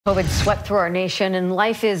COVID swept through our nation, and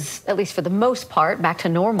life is, at least for the most part, back to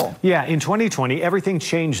normal. Yeah, in 2020, everything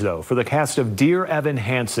changed, though, for the cast of Dear Evan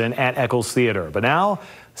Hansen at Eccles Theater. But now,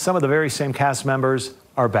 some of the very same cast members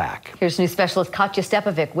are back. Here's news specialist Katya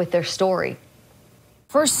Stepovic with their story.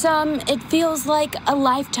 For some, it feels like a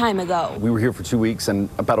lifetime ago. We were here for 2 weeks and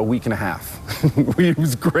about a week and a half. It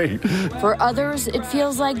was great. For others, it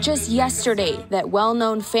feels like just yesterday that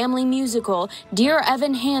well-known family musical, Dear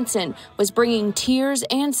Evan Hansen, was bringing tears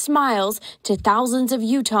and smiles to thousands of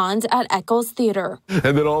Utahns at Eccles Theater.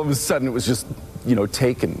 And then all of a sudden it was just,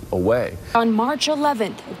 taken away. On March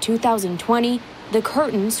 11th of 2020, the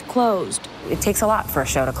curtains closed. It takes a lot for a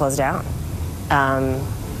show to close down.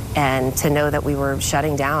 And to know that we were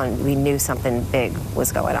shutting down, we knew something big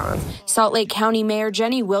was going on. Salt Lake County Mayor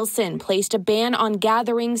Jenny Wilson placed a ban on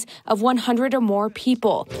gatherings of 100 or more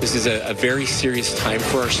people. This is a very serious time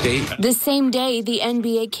for our state. The same day, the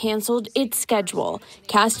NBA canceled its schedule.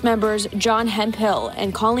 Cast members John Hemphill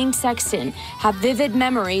and Colleen Sexton have vivid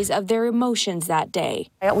memories of their emotions that day.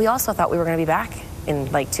 We also thought we were going to be back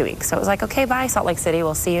in like 2 weeks. So it was like, okay, bye, Salt Lake City.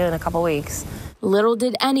 We'll see you in a couple weeks. Little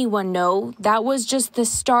did anyone know that was just the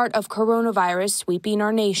start of coronavirus sweeping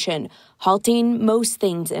our nation, halting most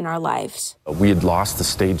things in our lives. We had lost the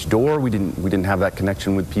stage door. We didn't have that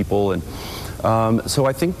connection with people. And so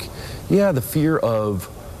I think, the fear of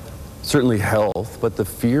certainly health, but the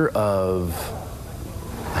fear of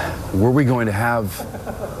were we going to have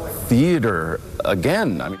theater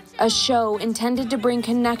again? A show intended to bring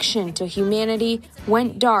connection to humanity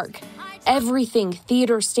went dark. Everything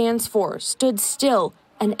theater stands for stood still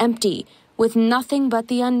and empty, with nothing but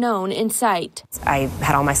the unknown in sight. I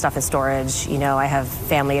had all my stuff in storage. I have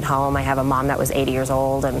family at home. I have a mom that was 80 years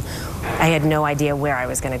old, and I had no idea where I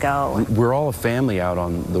was going to go. We're all a family out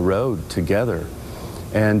on the road together,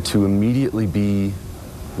 and to immediately be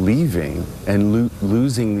leaving and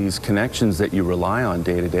losing these connections that you rely on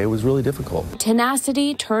day to day was really difficult.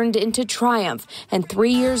 Tenacity turned into triumph, and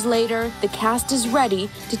 3 years later, the cast is ready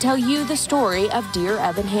to tell you the story of Dear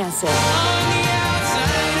Evan Hansen.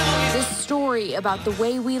 This story about the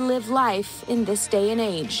way we live life in this day and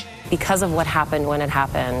age. Because of what happened when it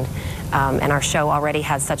happened, and our show already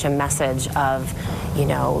has such a message of,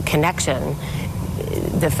 connection,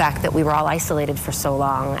 the fact that we were all isolated for so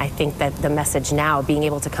long, I think that the message now, being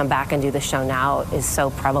able to come back and do the show now, is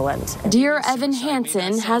so prevalent. Dear Evan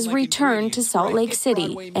Hansen has returned to Salt Lake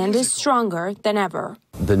City and is stronger than ever.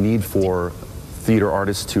 The need for theater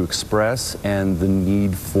artists to express and the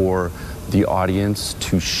need for the audience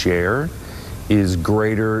to share is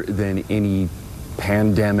greater than any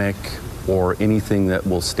pandemic or anything that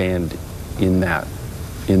will stand in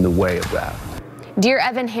the way of that. Dear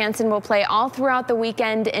Evan Hansen will play all throughout the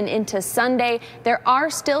weekend and into Sunday. There are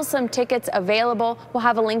still some tickets available. We'll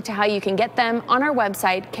have a link to how you can get them on our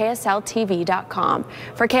website, ksltv.com.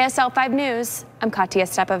 For KSL 5 News, I'm Katya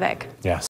Stepovic. Yes.